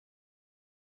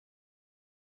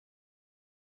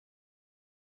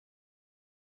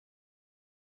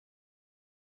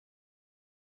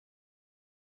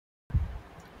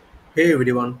Hey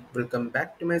everyone, welcome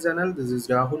back to my channel. This is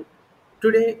Rahul.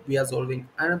 Today we are solving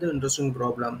another interesting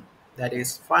problem, that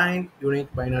is find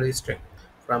unique binary string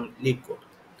from LeetCode.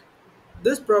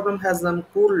 This problem has some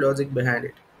cool logic behind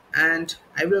it, and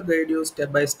I will guide you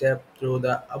step by step through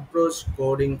the approach,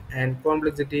 coding and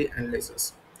complexity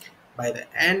analysis. By the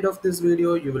end of this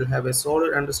video, you will have a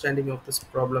solid understanding of this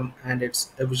problem and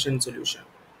its efficient solution.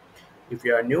 If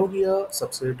you are new here,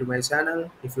 subscribe to my channel.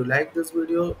 If you like this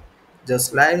video,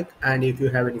 just like, and if you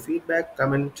have any feedback,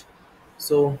 comment.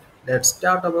 So let's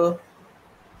start our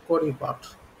coding part.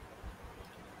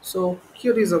 So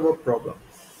here is our problem.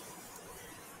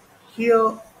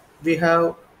 Here we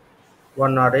have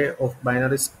one array of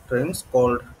binary strings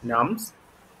called nums,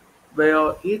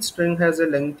 where each string has a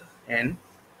length n.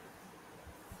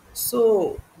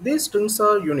 So these strings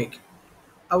are unique.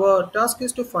 Our task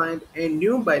is to find a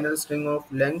new binary string of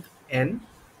length n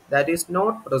that is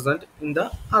not present in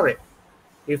the array.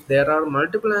 If there are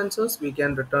multiple answers, we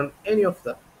can return any of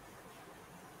them.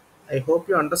 I hope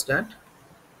you understand.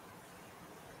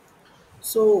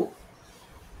 So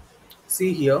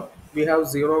see here, we have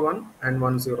 0, 1 and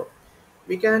 1, 0.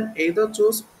 We can either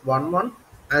choose 1, 1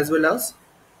 as well as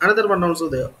another one also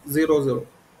there, 0, 0.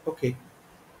 Okay,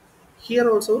 here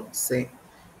also same,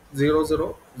 0,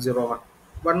 0, 0, 1.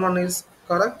 1, 1 is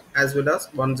correct as well as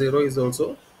 1, 0 is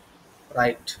also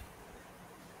right.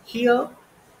 Here,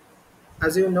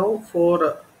 as you know,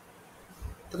 for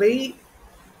 3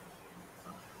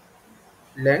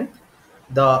 length,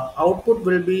 the output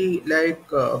will be like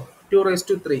 2 raised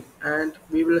to 3, and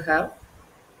we will have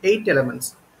 8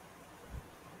 elements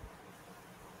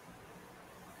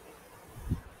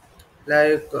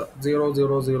like 0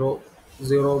 0 0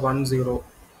 0 1 0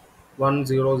 1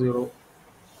 0 0,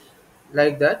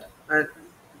 like that. And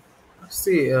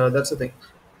see, that's the thing,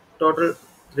 total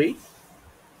 3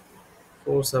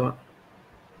 4 7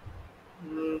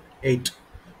 8,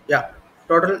 yeah,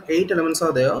 total 8 elements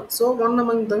are there, so one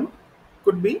among them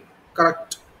could be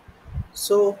correct.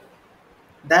 So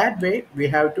that way we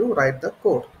have to write the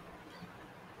code.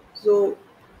 So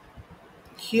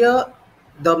here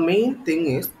the main thing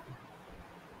is,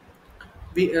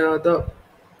 we the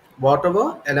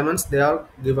whatever elements they are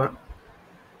given,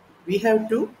 we have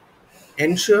to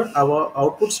ensure our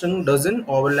output string doesn't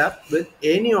overlap with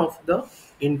any of the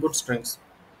input strings.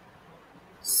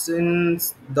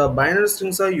 Since the binary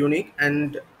strings are unique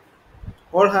and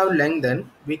all have length, then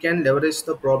we can leverage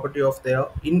the property of their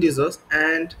integers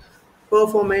and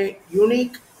perform a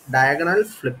unique diagonal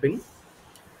flipping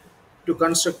to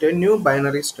construct a new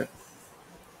binary string.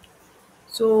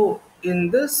 So in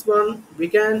this one, we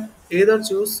can either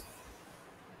choose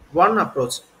one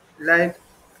approach, like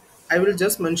I will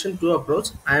just mention two approach.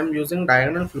 I am using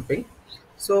diagonal flipping.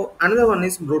 So another one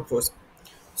is brute force.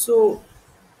 So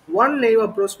one naive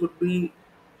approach would be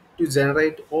to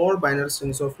generate all binary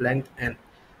strings of length n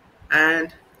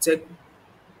and check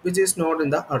which is not in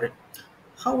the array.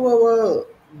 However,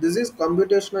 this is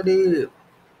computationally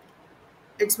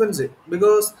expensive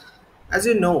because, as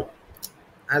you know,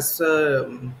 as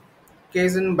a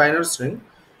case in binary string,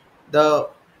 the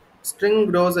string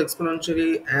grows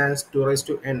exponentially as 2 raised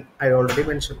to n, I already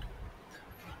mentioned.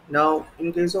 Now,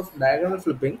 in case of diagonal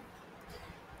flipping,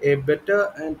 a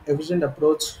better and efficient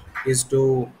approach is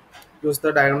to use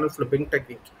the diagonal flipping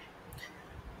technique,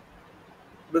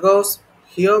 because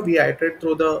here we iterate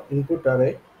through the input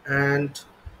array, and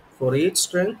for each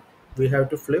string we have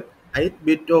to flip ith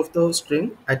bit of the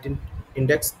string at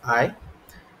index I,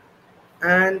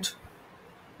 and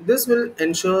this will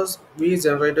ensures we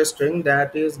generate a string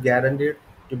that is guaranteed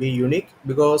to be unique,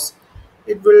 because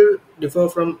it will differ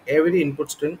from every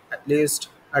input string at least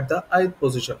at the ith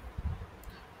position.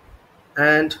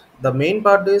 And the main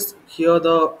part is here,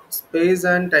 the space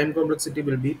and time complexity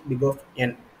will be big of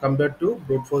n compared to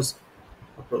brute force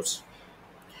approach.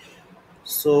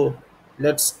 So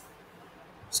let's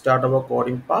start our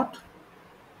coding part.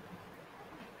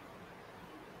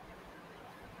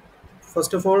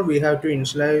 First of all, we have to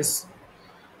initialize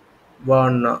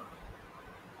one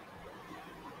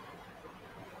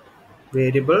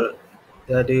variable,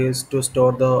 that is to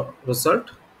store the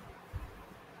result.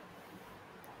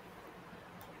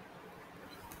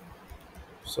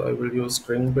 So I will use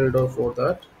string builder for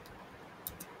that,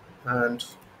 and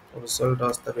result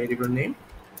as the variable name,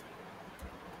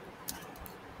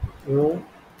 new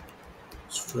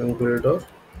string builder.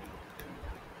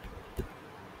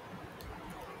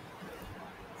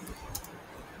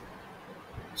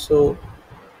 So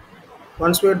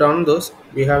once we're done this,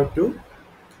 we have to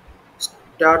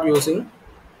start using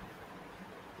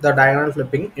the diagonal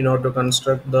flipping in order to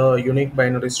construct the unique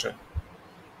binary string.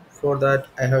 For that,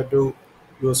 I have to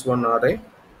use one array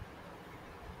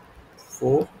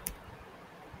for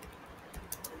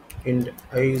int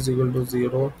I is equal to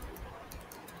 0,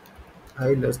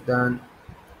 I less than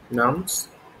nums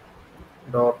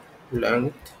dot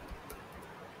length,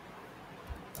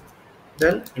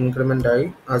 then increment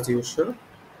I as usual.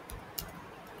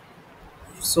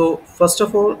 So first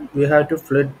of all, we have to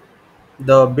flip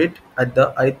the bit at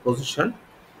the ith position.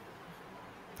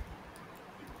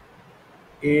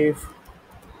 If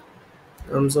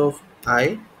terms of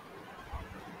I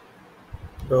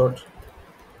dot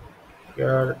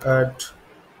char at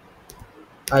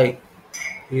I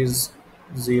is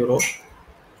 0,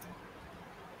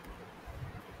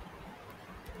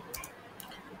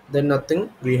 then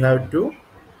nothing we have to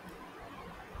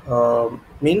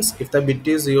means if the bit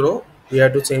is 0, we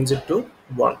have to change it to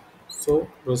 1. So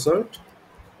result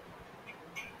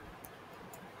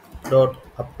dot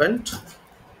append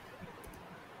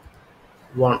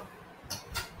 1.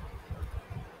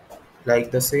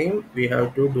 Like the same we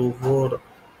have to do for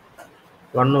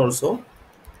 1 also,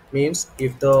 means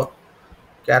if the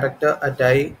character at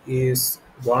I is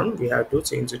 1, we have to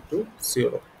change it to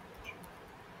 0.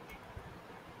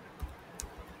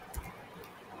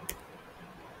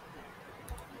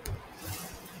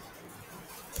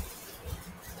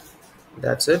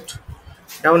 That's it.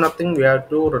 Now nothing, we have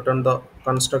to return the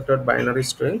constructed binary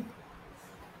string.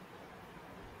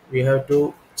 We have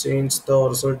to change the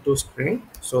result to string,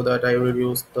 so that I will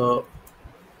use the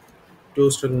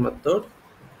toString method.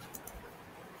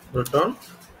 Return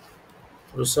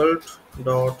result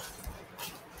dot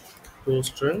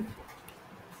toString.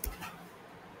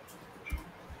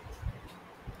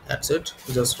 That's it.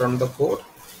 Just run the code.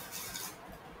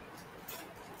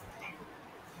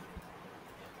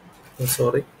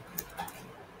 Sorry.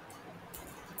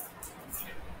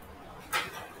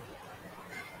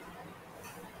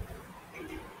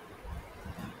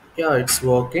 Yeah, it's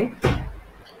working.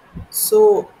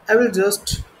 So I will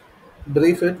just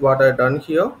brief it what I done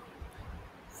here.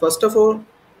 First of all,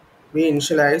 we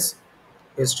initialize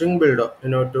a string builder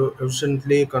in order to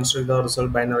efficiently construct the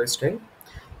result binary string.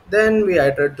 Then we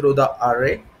iterate through the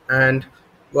array and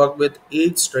work with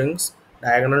each string's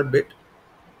diagonal bit,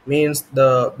 means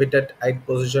the bit at ith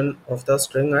position of the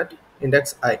string at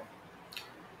index I.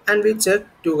 And we check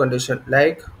two conditions,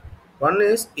 like one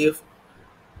is if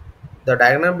the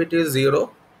diagonal bit is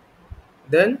 0,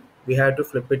 then we have to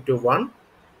flip it to 1.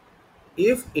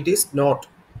 If it is not,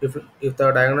 if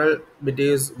the diagonal bit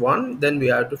is 1, then we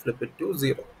have to flip it to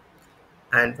 0.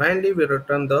 And finally we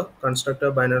return the constructor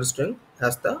binary string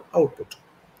as the output.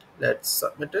 Let's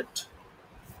submit it.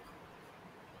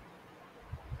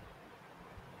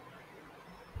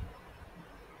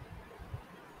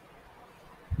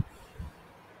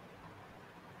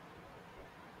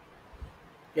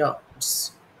 Yeah,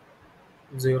 it's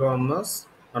 0 ms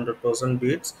 100%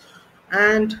 beats.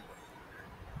 And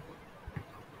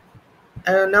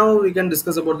now we can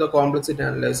discuss about the complexity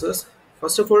analysis.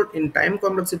 First of all, in time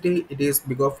complexity, it is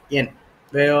big of n,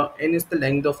 where n is the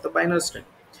length of the binary string.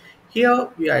 Here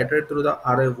we iterate through the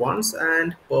array once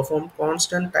and perform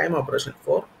constant time operation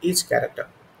for each character.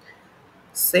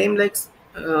 Same like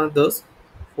this,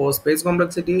 for space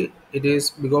complexity, it is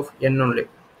big of n only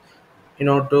in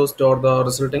order to store the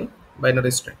resulting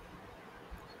binary string.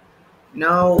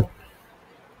 Now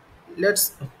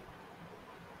let's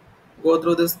go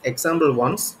through this example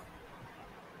once.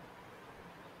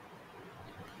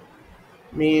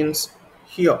 Means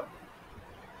here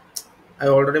I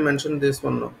already mentioned this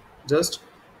one now. Just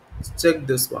check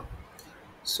this one.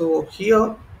 So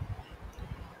here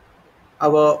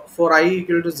our for I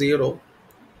equal to 0,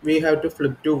 we have to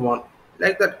flip to 1.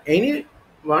 Like that, any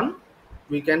one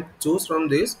we can choose from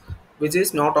this which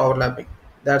is not overlapping.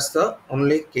 That's the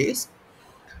only case.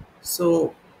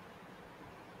 So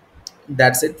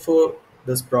that's it for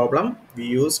this problem. We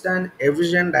used an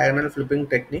efficient diagonal flipping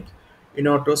technique in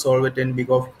order to solve it in big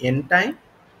of n time.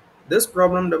 This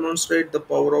problem demonstrates the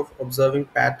power of observing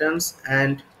patterns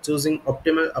and choosing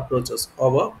optimal approaches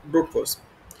over brute force.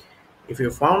 If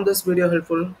you found this video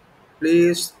helpful,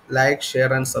 please like,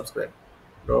 share, and subscribe.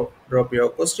 Drop your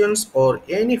questions or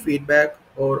any feedback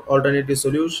or alternative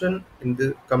solution in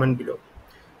the comment below.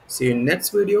 See you in next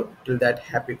video. Till that,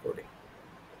 happy coding.